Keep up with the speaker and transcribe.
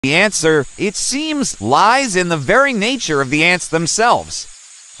The answer, it seems, lies in the very nature of the ants themselves.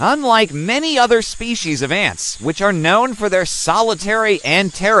 Unlike many other species of ants, which are known for their solitary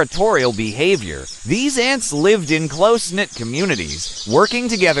and territorial behavior, these ants lived in close-knit communities, working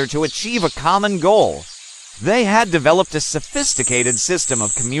together to achieve a common goal. They had developed a sophisticated system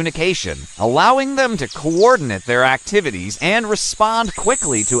of communication, allowing them to coordinate their activities and respond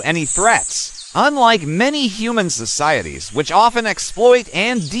quickly to any threats. Unlike many human societies, which often exploit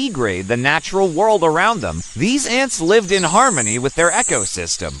and degrade the natural world around them, these ants lived in harmony with their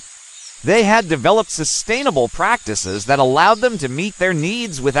ecosystem. They had developed sustainable practices that allowed them to meet their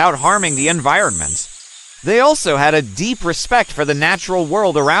needs without harming the environment. They also had a deep respect for the natural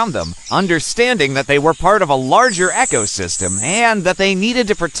world around them, understanding that they were part of a larger ecosystem and that they needed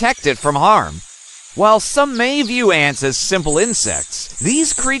to protect it from harm. While some may view ants as simple insects,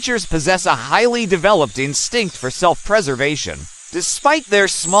 these creatures possess a highly developed instinct for self-preservation. Despite their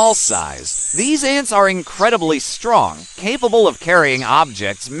small size, these ants are incredibly strong, capable of carrying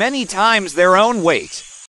objects many times their own weight.